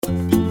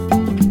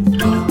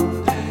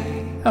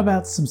How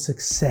about some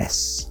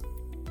success?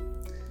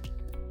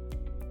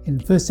 In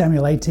 1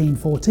 Samuel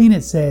 18:14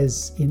 it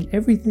says, "In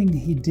everything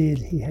he did,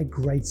 he had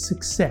great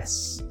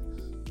success,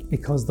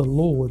 because the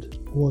Lord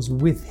was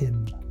with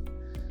him."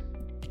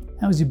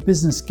 How's your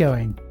business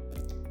going?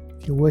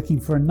 If you're working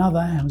for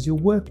another, how's your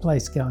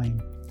workplace going?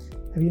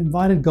 Have you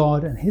invited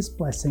God and his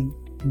blessing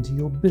into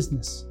your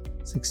business?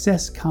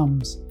 Success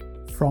comes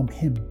from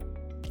him.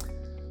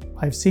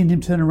 I've seen him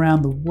turn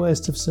around the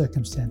worst of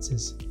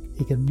circumstances.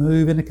 He can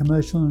move in a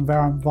commercial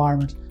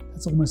environment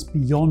that's almost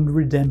beyond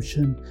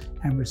redemption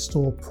and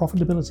restore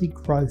profitability,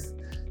 growth,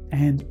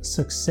 and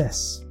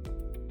success.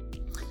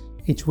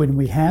 Each win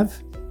we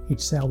have,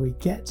 each sale we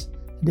get,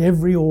 and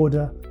every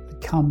order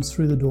that comes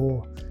through the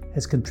door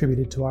has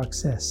contributed to our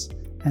success,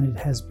 and it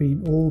has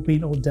all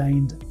been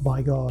ordained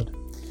by God.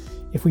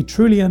 If we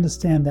truly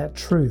understand that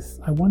truth,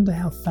 I wonder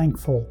how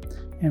thankful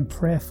and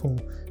prayerful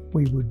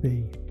we would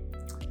be.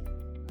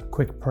 A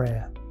quick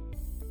prayer.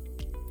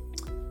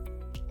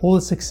 All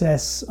the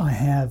success I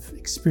have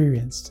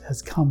experienced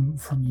has come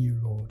from you,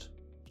 Lord.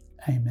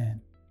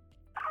 Amen.